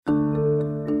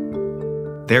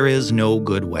There is no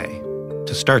good way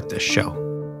to start this show.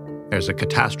 There's a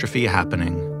catastrophe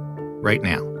happening right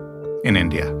now in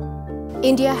India.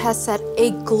 India has set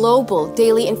a global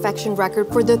daily infection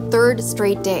record for the third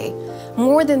straight day.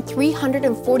 More than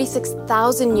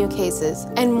 346,000 new cases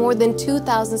and more than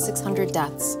 2,600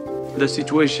 deaths. The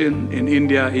situation in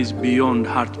India is beyond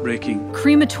heartbreaking.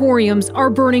 Crematoriums are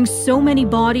burning so many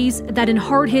bodies that in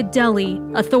hard-hit Delhi,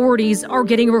 authorities are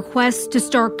getting requests to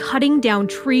start cutting down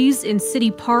trees in city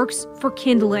parks for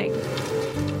kindling.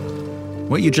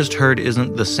 What you just heard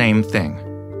isn't the same thing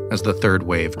as the third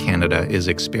wave Canada is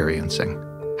experiencing,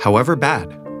 however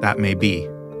bad that may be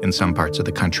in some parts of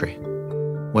the country.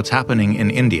 What's happening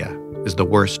in India is the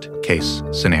worst-case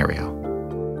scenario.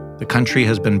 The country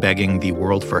has been begging the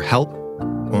world for help.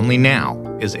 Only now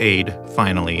is aid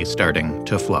finally starting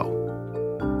to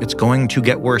flow. It's going to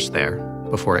get worse there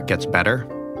before it gets better.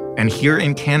 And here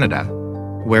in Canada,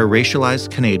 where racialized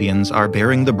Canadians are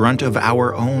bearing the brunt of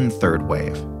our own third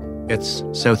wave, it's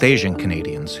South Asian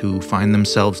Canadians who find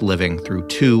themselves living through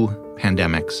two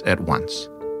pandemics at once.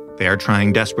 They are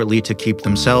trying desperately to keep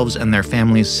themselves and their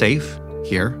families safe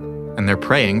here, and they're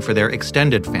praying for their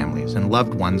extended families and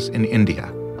loved ones in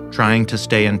India, trying to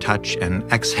stay in touch and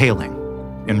exhaling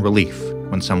in relief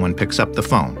when someone picks up the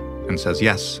phone and says,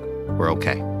 yes, we're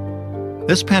okay.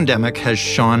 This pandemic has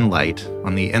shone light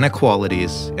on the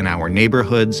inequalities in our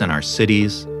neighborhoods and our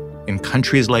cities, in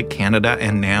countries like Canada,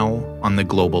 and now on the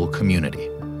global community.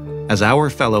 As our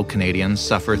fellow Canadians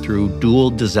suffer through dual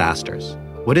disasters,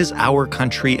 what is our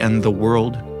country and the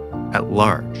world at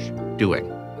large doing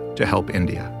to help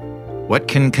India? What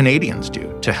can Canadians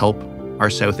do to help our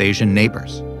South Asian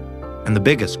neighbors? And the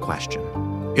biggest question,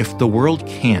 if the world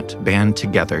can't band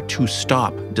together to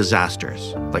stop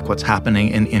disasters like what's happening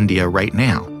in India right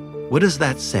now, what does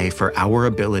that say for our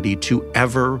ability to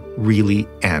ever really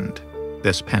end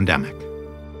this pandemic?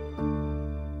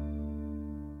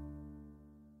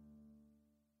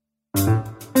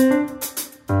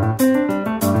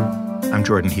 I'm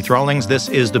Jordan Heath Rawlings. This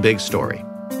is The Big Story.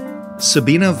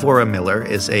 Sabina Vora-Miller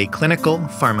is a clinical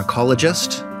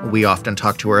pharmacologist. We often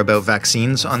talk to her about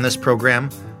vaccines on this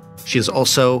program. She is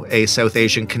also a South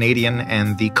Asian Canadian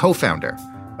and the co-founder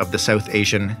of the South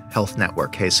Asian Health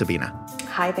Network. Hey, Sabina.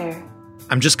 Hi there.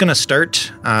 I'm just going to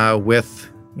start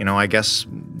with, I guess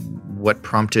what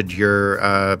prompted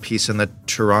your piece in the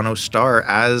Toronto Star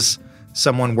as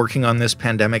someone working on this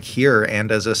pandemic here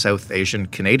and as a South Asian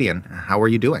Canadian. How are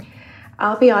you doing?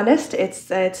 I'll be honest,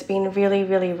 it's been really,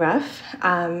 really rough.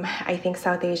 I think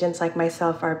South Asians like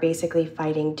myself are basically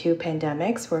fighting two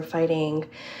pandemics. We're fighting,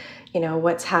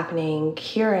 what's happening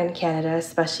here in Canada,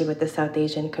 especially with the South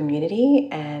Asian community.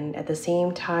 And at the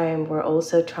same time, we're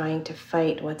also trying to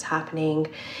fight what's happening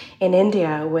in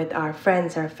India with our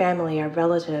friends, our family, our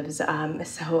relatives.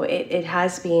 So it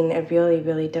has been a really,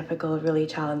 really difficult, really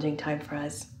challenging time for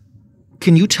us.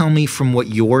 Can you tell me from what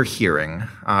you're hearing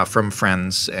from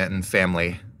friends and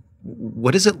family,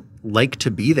 what is it like to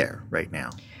be there right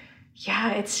now? Yeah,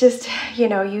 it's just,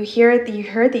 you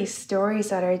hear these stories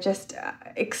that are just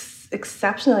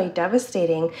exceptionally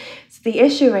devastating. So the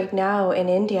issue right now in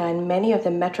India and many of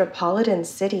the metropolitan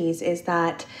cities is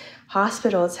that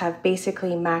hospitals have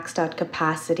basically maxed out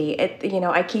capacity.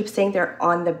 I keep saying they're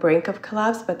on the brink of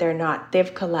collapse, but they're not.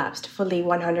 They've collapsed fully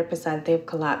 100%. They've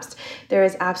collapsed. There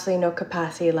is absolutely no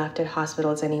capacity left at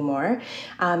hospitals anymore.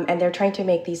 And they're trying to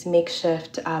make these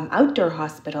makeshift outdoor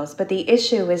hospitals. But the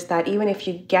issue is that even if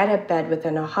you get a bed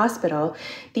within a hospital,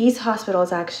 these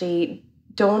hospitals actually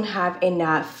don't have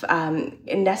enough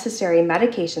necessary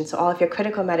medications, so all of your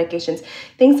critical medications,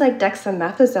 things like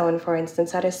dexamethasone, for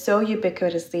instance, that is so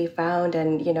ubiquitously found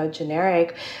and,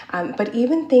 generic, but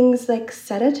even things like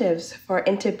sedatives for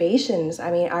intubations,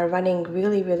 are running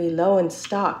really, really low in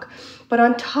stock. But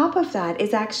on top of that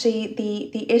is actually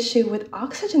the issue with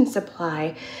oxygen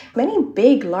supply. Many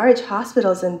big, large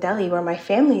hospitals in Delhi, where my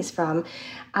family's from,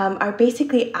 are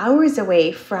basically hours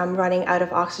away from running out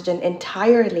of oxygen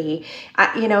entirely.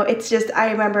 It's just,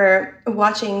 I remember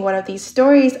watching one of these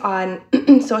stories on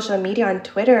social media, on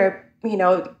Twitter,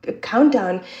 a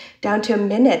countdown down to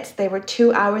minutes. They were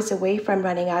 2 hours away from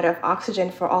running out of oxygen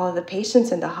for all of the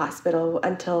patients in the hospital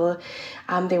until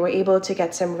they were able to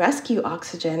get some rescue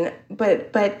oxygen.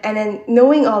 But then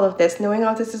knowing all of this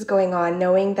is going on,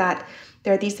 knowing that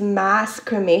there are these mass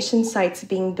cremation sites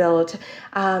being built,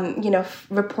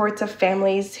 reports of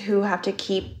families who have to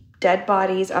keep dead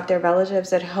bodies of their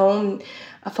relatives at home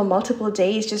for multiple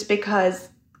days just because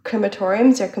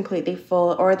crematoriums are completely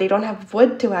full or they don't have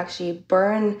wood to actually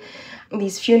burn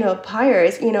these funeral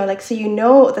pyres,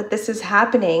 so that this is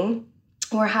happening.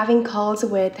 We're having calls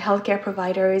with healthcare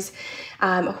providers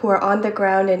who are on the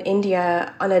ground in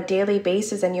India on a daily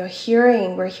basis, and we're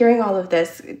hearing all of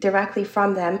this directly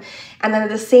from them. And then at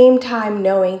the same time,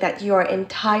 knowing that your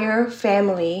entire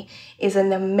family is in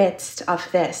the midst of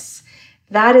this.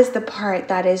 That is the part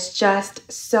that is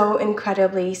just so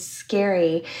incredibly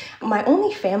scary. My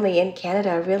only family in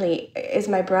Canada really is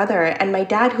my brother and my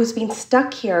dad, who's been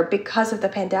stuck here because of the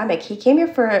pandemic. He came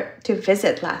here to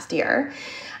visit last year.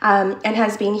 And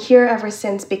has been here ever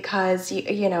since because,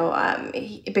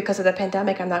 because of the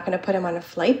pandemic. I'm not going to put him on a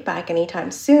flight back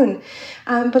anytime soon.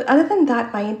 But other than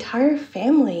that, my entire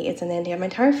family is in India. My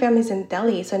entire family is in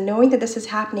Delhi. So knowing that this is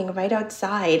happening right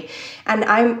outside, and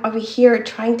I'm over here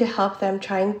trying to help them,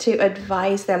 trying to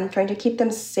advise them, trying to keep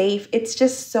them safe, it's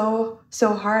just so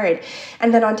hard.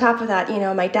 And then on top of that,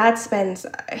 my dad spends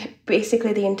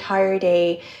basically the entire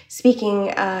day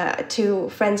speaking to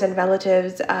friends and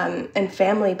relatives and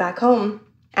family back home.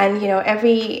 And,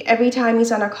 every time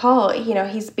he's on a call,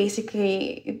 he's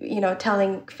basically,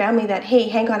 telling family that, hey,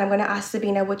 hang on, I'm going to ask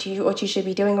Sabina what you should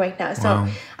be doing right now. So wow.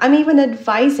 I'm even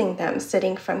advising them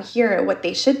sitting from here what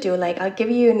they should do. Like, I'll give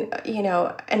you,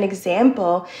 an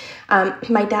example.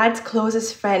 My dad's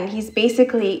closest friend, he's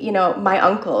basically, my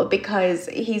uncle, because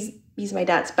he's my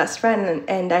dad's best friend,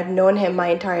 and I've known him my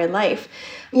entire life.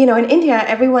 In India,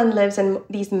 everyone lives in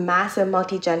these massive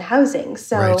multi-gen housing.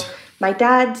 So right. My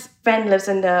dad's friend lives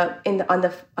on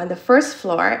the first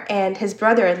floor, and his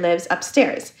brother lives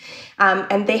upstairs.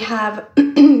 And they have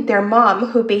their mom,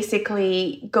 who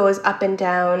basically goes up and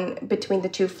down between the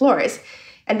two floors.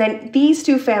 And then these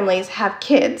two families have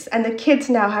kids, and the kids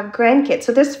now have grandkids.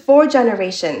 So there's four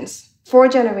generations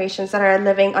that are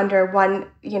living under one,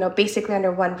 basically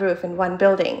under one roof in one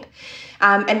building.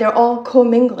 And they're all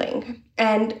commingling.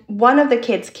 And one of the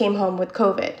kids came home with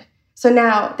COVID. So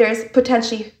now there's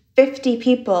potentially 50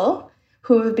 people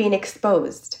who have been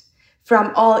exposed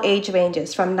from all age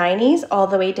ranges, from 90s all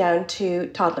the way down to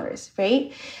toddlers,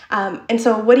 right? And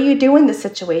so what do you do in this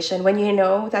situation when you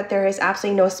know that there is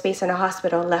absolutely no space in a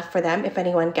hospital left for them if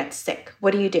anyone gets sick?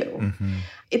 What do you do? Mm-hmm.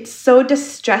 It's so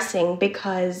distressing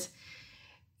because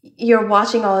you're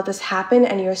watching all of this happen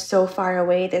and you're so far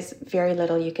away, there's very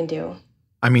little you can do.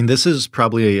 I mean, this is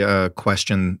probably a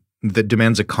question that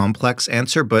demands a complex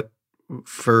answer, but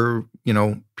for,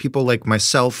 people like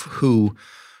myself who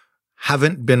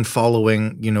haven't been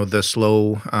following, the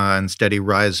slow and steady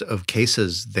rise of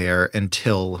cases there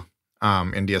until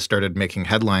India started making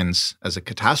headlines as a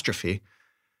catastrophe,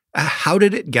 how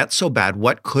did it get so bad?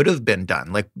 What could have been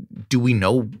done? Like, do we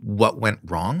know what went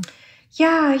wrong?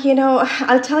 Yeah,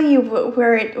 I'll tell you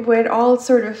where it all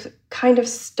sort of kind of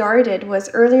started was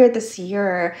earlier this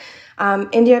year.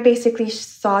 India basically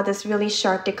saw this really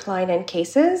sharp decline in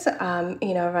cases,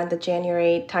 around the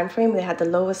January timeframe. They had the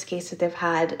lowest cases they've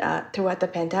had throughout the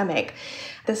pandemic.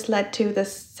 This led to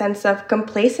this sense of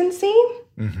complacency.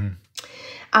 Mm-hmm.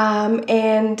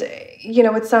 And,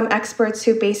 with some experts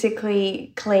who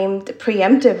basically claimed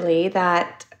preemptively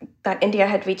that India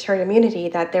had reached herd immunity,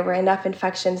 that there were enough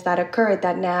infections that occurred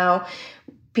that now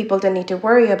people didn't need to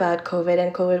worry about COVID,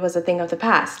 and COVID was a thing of the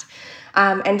past.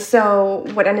 And so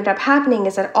what ended up happening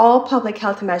is that all public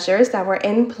health measures that were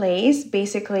in place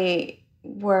basically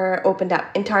were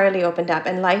entirely opened up,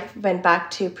 and life went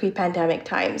back to pre-pandemic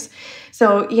times.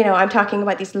 So, I'm talking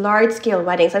about these large-scale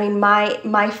weddings. I mean,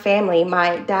 my family,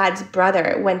 my dad's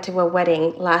brother went to a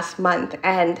wedding last month,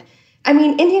 and I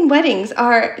mean, Indian weddings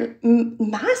are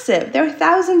massive. There are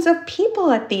thousands of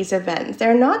people at these events.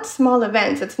 They're not small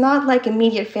events. It's not like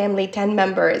immediate family, 10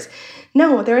 members.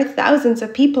 No, there are thousands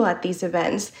of people at these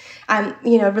events.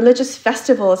 Religious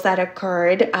festivals that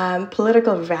occurred,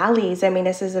 political rallies. I mean,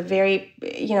 this is a very,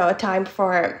 a time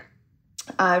for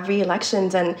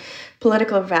re-elections, and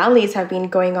political rallies have been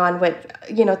going on with,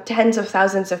 tens of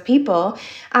thousands of people.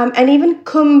 And even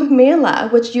Kumbh Mela,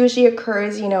 which usually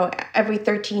occurs, every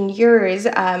 13 years,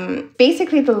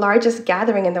 basically the largest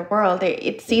gathering in the world.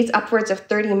 It sees upwards of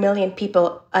 30 million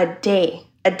people a day.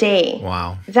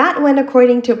 Wow. That went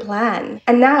according to plan.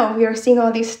 And now we are seeing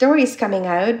all these stories coming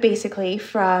out basically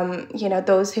from,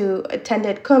 those who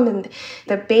attended Kumbh and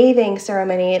the bathing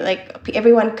ceremony, like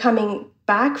everyone coming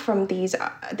back from these,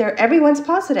 everyone's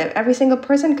positive. Every single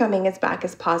person coming back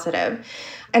is positive.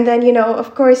 And then,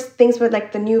 of course, things with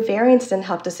like the new variants didn't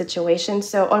help the situation.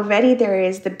 So already there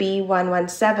is the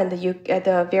B.1.1.7,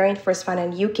 the variant first found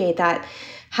in UK that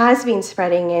has been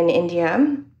spreading in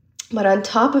India. But on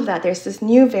top of that, there's this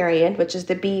new variant, which is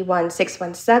the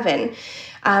B.1.617,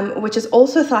 which is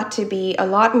also thought to be a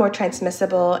lot more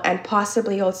transmissible and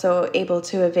possibly also able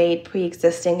to evade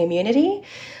pre-existing immunity.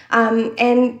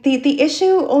 And the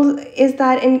issue is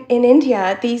that in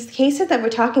India, these cases that we're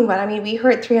talking about, I mean, we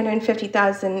heard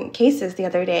 350,000 cases the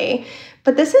other day,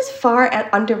 but this is far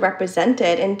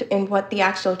underrepresented in what the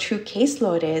actual true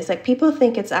caseload is. Like, people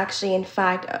think it's actually, in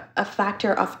fact, a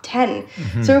factor of 10.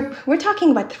 Mm-hmm. So we're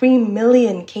talking about 3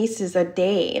 million cases a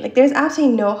day. Like, there's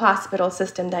absolutely no hospital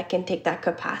system that can take that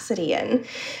capacity in.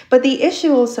 But the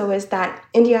issue also is that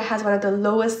India has one of the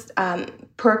lowest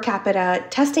per capita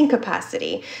testing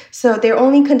capacity. So they're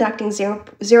only conducting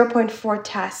 0.4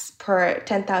 tests per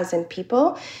 10,000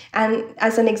 people. And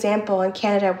as an example, in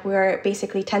Canada, we're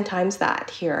basically 10 times that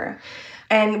here.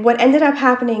 And what ended up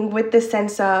happening with this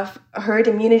sense of herd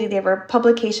immunity, there were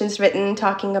publications written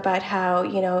talking about how,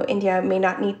 India may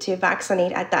not need to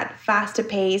vaccinate at that fast a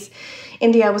pace.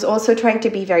 India was also trying to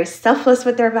be very selfless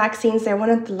with their vaccines. They're one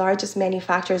of the largest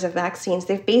manufacturers of vaccines.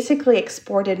 They've basically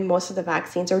exported most of the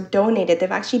vaccines, or donated.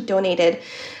 They've actually donated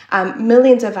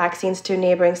millions of vaccines to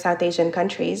neighboring South Asian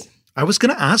countries. I was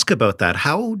going to ask about that.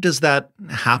 How does that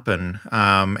happen?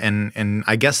 And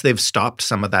I guess they've stopped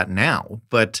some of that now.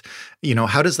 But,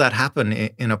 how does that happen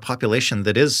in a population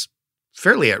that is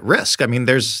fairly at risk? I mean,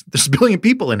 there's a billion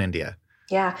people in India.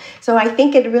 Yeah. So I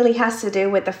think it really has to do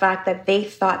with the fact that they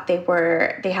thought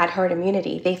they had herd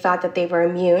immunity. They thought that they were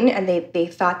immune, and they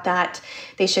thought that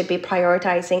they should be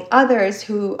prioritizing others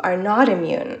who are not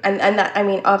immune. And that, I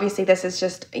mean, obviously this is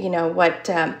just,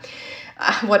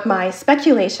 what my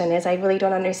speculation is. I really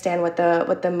don't understand what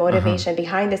the motivation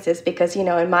behind this is, because,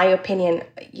 in my opinion,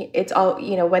 it's all,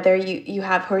 whether you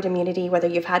have herd immunity, whether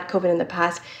you've had COVID in the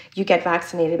past, you get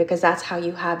vaccinated, because that's how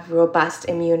you have robust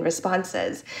immune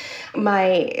responses.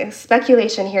 My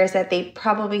speculation here is that they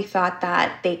probably thought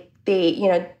that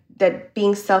that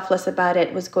being selfless about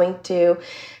it was going to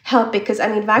help, because, I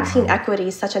mean, vaccine equity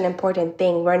is such an important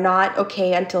thing. We're not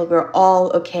okay until we're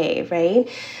all okay, right?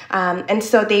 And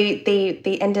so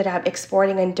they ended up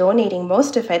exporting and donating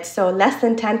most of it. So less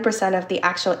than 10% of the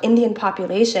actual Indian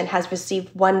population has received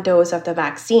one dose of the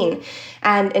vaccine.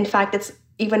 And in fact, it's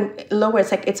even lower.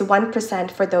 It's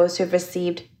 1% for those who've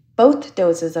received both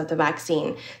doses of the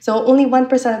vaccine. So only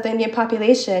 1% of the Indian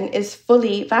population is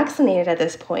fully vaccinated at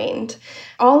this point.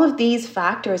 All of these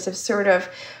factors have sort of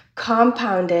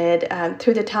compounded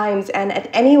through the times. And at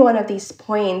any one of these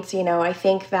points, I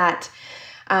think that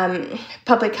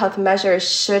public health measures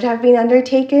should have been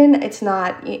undertaken. It's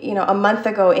not, a month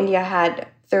ago, India had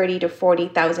 30 to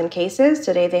 40,000 cases.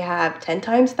 Today, they have 10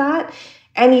 times that.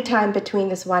 Anytime between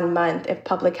this 1 month, if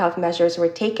public health measures were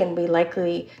taken, they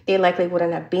likely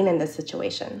wouldn't have been in this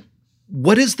situation.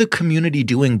 What is the community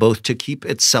doing both to keep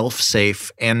itself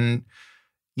safe and,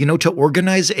 to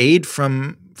organize aid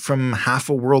from half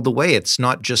a world away? It's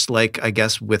not just like, I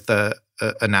guess, with a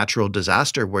natural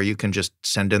disaster where you can just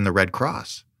send in the Red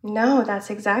Cross. No,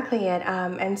 that's exactly it.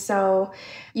 And so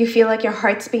you feel like your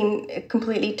heart's being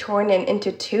completely torn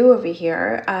into two over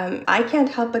here. I can't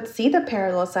help but see the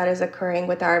parallels that is occurring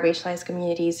with our racialized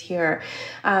communities here.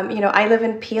 I live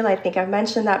in Peel. I think I've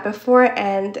mentioned that before.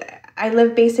 And I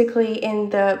live basically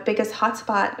in the biggest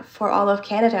hotspot for all of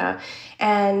Canada.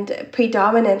 And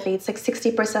predominantly, it's like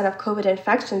 60% of COVID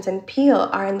infections in Peel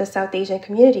are in the South Asian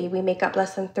community. We make up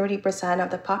less than 30%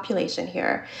 of the population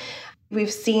here. We've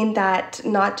seen that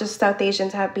not just South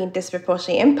Asians have been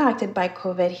disproportionately impacted by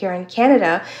COVID here in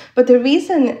Canada, but the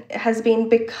reason has been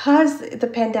because the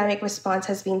pandemic response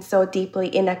has been so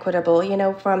deeply inequitable,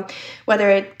 from whether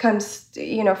it comes,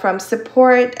 from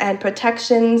support and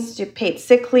protections to paid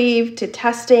sick leave to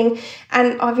testing,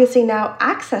 and obviously now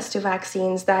access to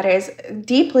vaccines that is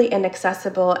deeply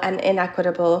inaccessible and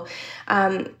inequitable.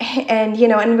 And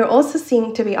we're also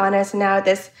seeing, to be honest, now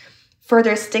this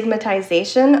further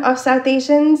stigmatization of South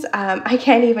Asians. I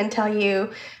can't even tell you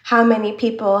how many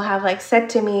people have said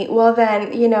to me, well,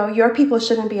 then, your people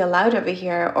shouldn't be allowed over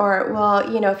here. Or, well,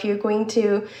 if you're going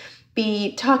to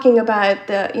be talking about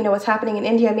what's happening in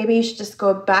India, maybe you should just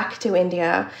go back to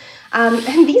India.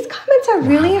 And these comments are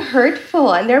really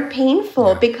hurtful, and they're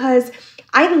painful because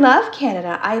I love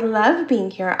Canada. I love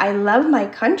being here. I love my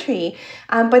country.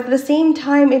 But at the same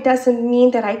time, it doesn't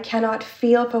mean that I cannot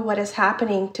feel for what is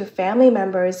happening to family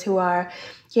members who are,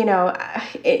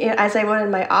 as I wrote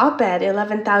in my op-ed,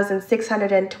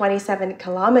 11,627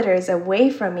 kilometers away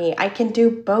from me. I can do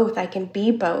both. I can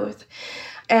be both.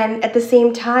 And at the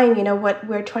same time, what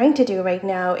we're trying to do right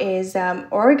now is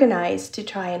organize to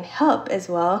try and help as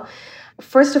well.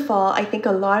 First of all, I think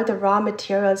a lot of the raw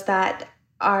materials that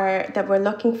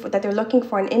they're looking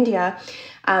for in India,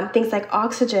 things like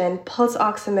oxygen, pulse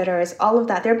oximeters, all of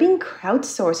that, they're being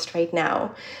crowdsourced right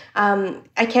now.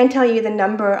 I can't tell you the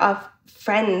number of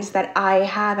friends that I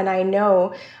have and I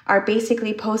know are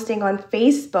basically posting on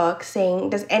Facebook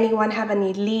saying, does anyone have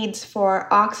any leads for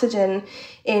oxygen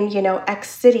in, X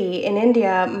city in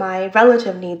India? My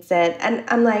relative needs it. And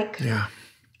I'm like, Yeah.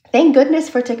 Thank goodness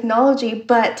for technology,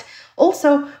 but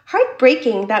also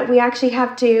heartbreaking that we actually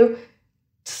have to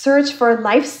search for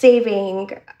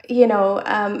life-saving,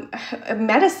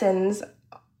 medicines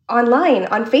online,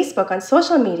 on Facebook, on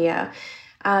social media.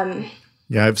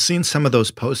 Yeah, I've seen some of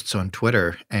those posts on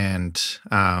Twitter, and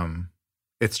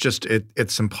it's just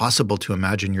it's impossible to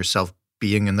imagine yourself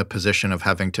being in the position of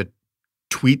having to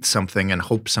tweet something and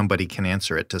hope somebody can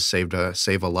answer it to save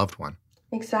a loved one.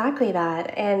 Exactly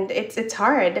that. And it's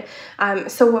hard.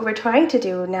 So what we're trying to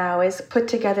do now is put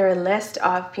together a list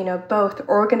of, both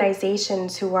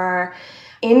organizations who are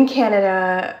in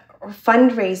Canada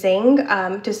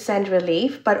fundraising to send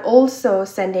relief, but also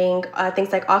sending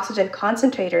things like oxygen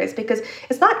concentrators, because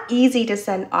it's not easy to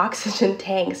send oxygen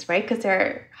tanks, right? Because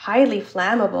they're highly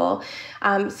flammable.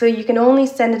 So you can only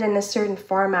send it in a certain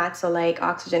format, so like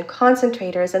oxygen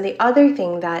concentrators. And the other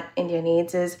thing that India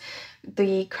needs is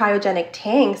the cryogenic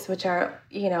tanks, which are,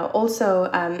 also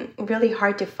really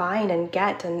hard to find and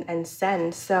get and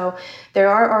send. So there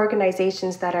are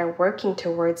organizations that are working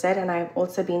towards it. And I've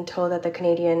also been told that the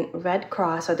Canadian Red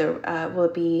Cross will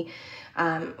be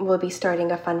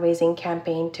starting a fundraising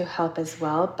campaign to help as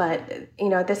well. But,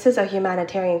 this is a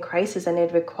humanitarian crisis and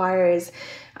it requires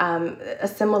a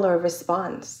similar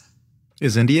response.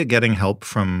 Is India getting help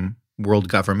from world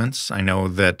governments? I know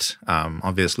that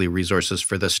obviously resources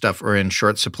for this stuff are in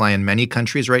short supply in many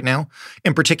countries right now,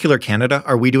 in particular Canada.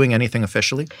 Are we doing anything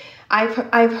officially?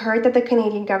 I've heard that the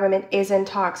Canadian government is in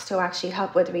talks to actually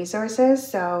help with resources.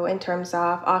 So in terms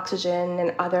of oxygen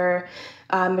and other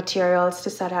materials to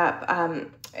set up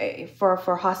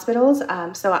for hospitals.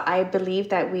 So I believe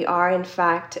that we are, in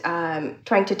fact,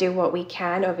 trying to do what we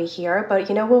can over here. But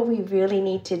what we really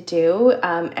need to do,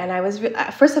 and I was,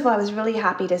 first of all, I was really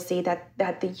happy to see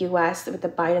that the U.S. with the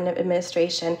Biden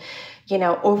administration,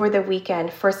 over the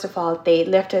weekend, first of all, they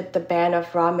lifted the ban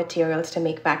of raw materials to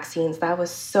make vaccines. That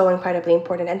was so incredibly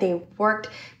important. And they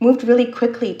moved really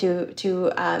quickly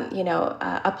to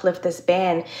uplift this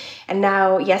ban. And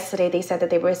now yesterday they said that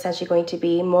they were essentially going to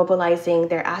be mobilizing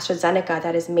their AstraZeneca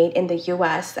that is made in the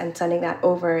U.S. and sending that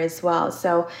over as well.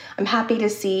 So I'm happy to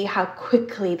see how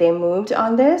quickly they moved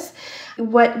on this.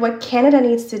 What Canada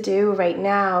needs to do right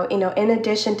now, in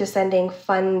addition to sending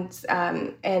funds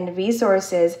and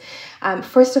resources,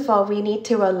 first of all, we need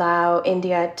to allow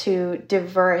India to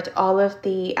divert all of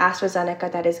the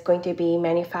AstraZeneca that is going to be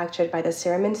manufactured by the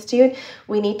Serum Institute.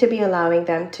 We need to be allowing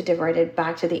them to divert it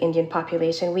back to the Indian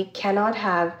population. We cannot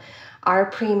have our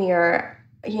premier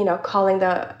calling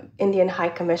the Indian High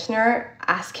Commissioner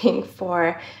asking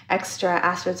for extra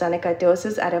AstraZeneca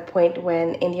doses at a point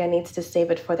when India needs to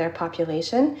save it for their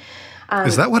population.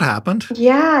 Is that what happened?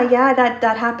 Yeah,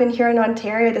 that happened here in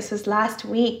Ontario. This was last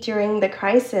week during the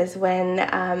crisis when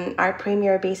our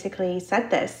premier basically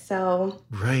said this. So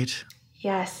right.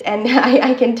 Yes, and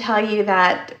I can tell you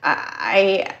that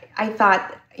I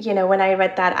thought, when I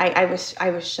read that, I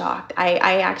was shocked.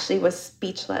 I actually was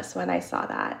speechless when I saw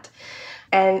that.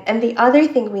 And the other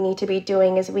thing we need to be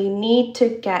doing is we need to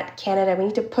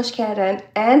push Canada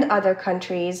and other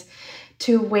countries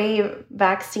to waive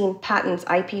vaccine patents,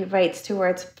 IP rights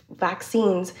towards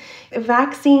vaccines.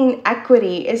 Vaccine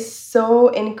equity is so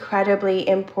incredibly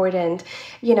important.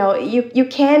 We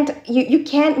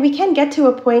can't get to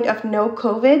a point of no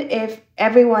COVID if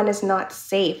everyone is not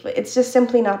safe. It's just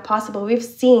simply not possible. We've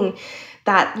seen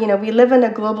that, we live in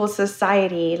a global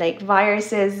society, like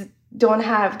viruses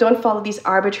don't follow these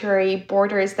arbitrary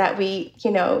borders that we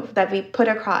put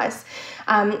across.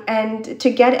 And to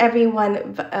get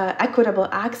everyone equitable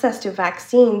access to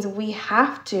vaccines, we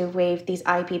have to waive these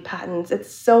IP patents.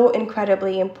 It's so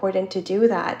incredibly important to do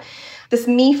that. This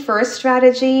me first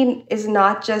strategy is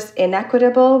not just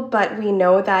inequitable, but we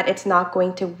know that it's not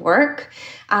going to work.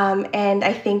 And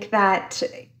I think that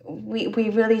we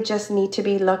really just need to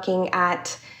be looking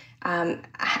at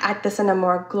this on a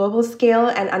more global scale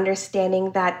and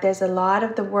understanding that there's a lot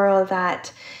of the world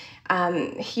that,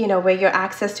 where your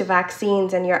access to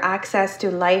vaccines and your access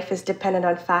to life is dependent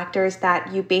on factors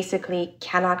that you basically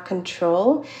cannot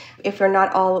control. If we're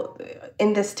not all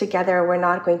in this together, we're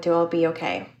not going to all be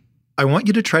okay. I want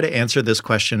you to try to answer this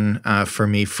question for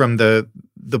me from the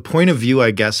point of view, I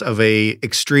guess, of a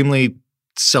extremely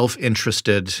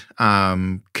self-interested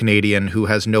Canadian who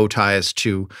has no ties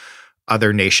to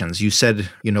other nations. You said,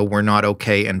 we're not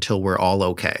okay until we're all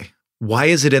okay. Why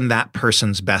is it in that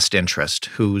person's best interest,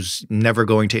 who's never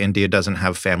going to India, doesn't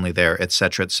have family there, et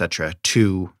cetera,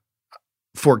 to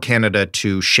for Canada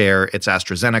to share its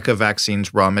AstraZeneca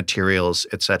vaccines, raw materials,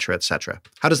 et cetera, et cetera.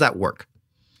 How does that work?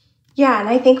 Yeah, and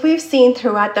I think we've seen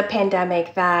throughout the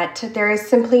pandemic that there is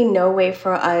simply no way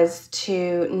for us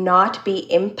to not be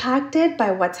impacted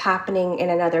by what's happening in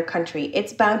another country.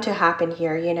 It's bound to happen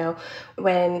here. You know,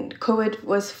 when COVID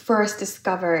was first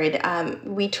discovered,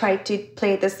 we tried to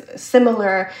play this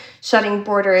similar shutting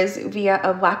borders via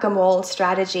a whack-a-mole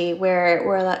strategy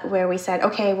where we said,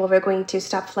 okay, well, we're going to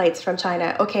stop flights from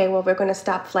China. Okay, well, we're going to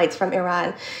stop flights from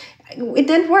Iran. It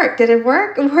didn't work. Did it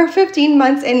work? We're 15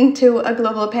 months into a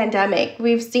global pandemic.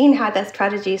 We've seen how that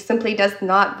strategy simply does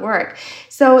not work.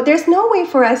 So there's no way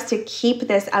for us to keep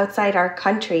this outside our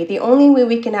country. The only way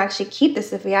we can actually keep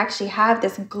this if we actually have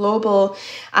this global,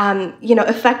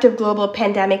 effective global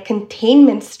pandemic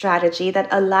containment strategy that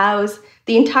allows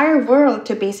the entire world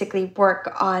to basically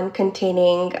work on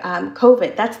containing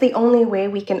COVID. That's the only way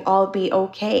we can all be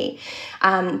okay.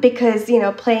 Because,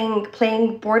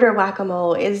 playing border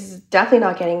whack-a-mole is definitely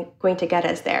not going to get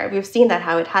us there. We've seen that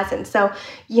how it hasn't. So,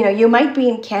 you might be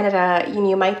in Canada,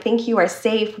 you might think you are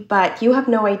safe, but you have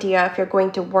no idea if you're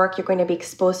going to work, you're going to be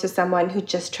exposed to someone who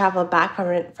just traveled back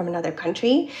from another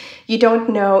country. You don't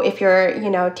know if you're,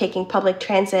 taking public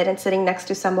transit and sitting next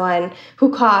to someone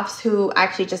who coughs, who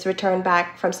actually just returned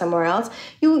back from somewhere else.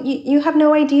 You have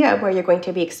no idea where you're going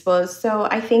to be exposed. So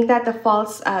I think that the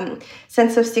false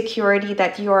sense of security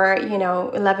that you're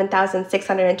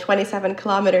 11,627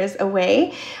 kilometers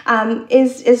away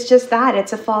is just that.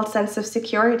 It's a false sense of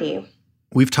security.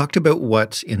 We've talked about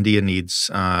what India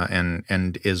needs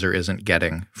and is or isn't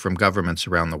getting from governments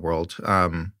around the world.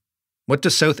 What do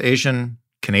South Asian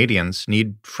Canadians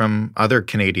need from other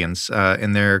Canadians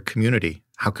in their community?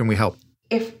 How can we help?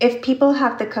 If people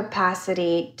have the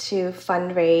capacity to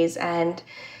fundraise and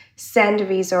send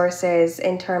resources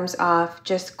in terms of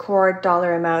just core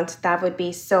dollar amounts, that would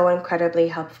be so incredibly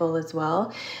helpful as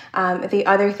well. The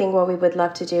other thing what we would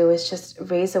love to do is just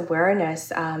raise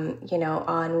awareness,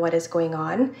 on what is going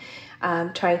on.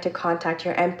 Trying to contact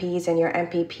your MPs and your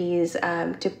MPPs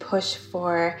to push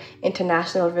for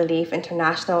international relief,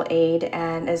 international aid,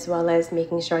 and as well as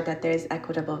making sure that there's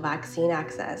equitable vaccine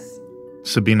access.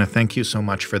 Sabina, thank you so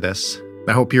much for this.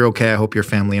 I hope you're okay. I hope your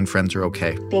family and friends are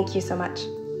okay. Thank you so much.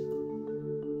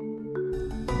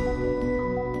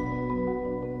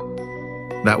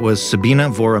 That was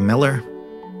Sabina Vora-Miller.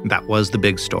 That was The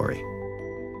Big Story.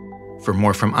 For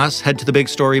more from us, head to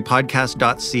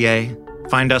thebigstorypodcast.ca.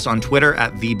 Find us on Twitter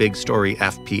at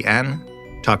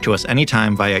TheBigStoryFPN. Talk to us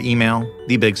anytime via email,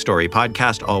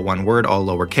 thebigstorypodcast, all one word, all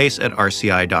lowercase, at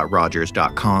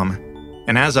rci.rogers.com.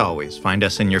 And as always, find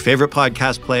us in your favorite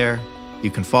podcast player.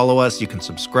 You can follow us, you can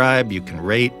subscribe, you can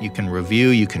rate, you can review,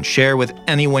 you can share with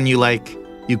anyone you like.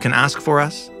 You can ask for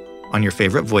us on your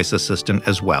favorite voice assistant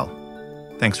as well.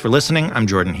 Thanks for listening. I'm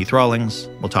Jordan Heath Rawlings.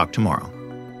 We'll talk tomorrow.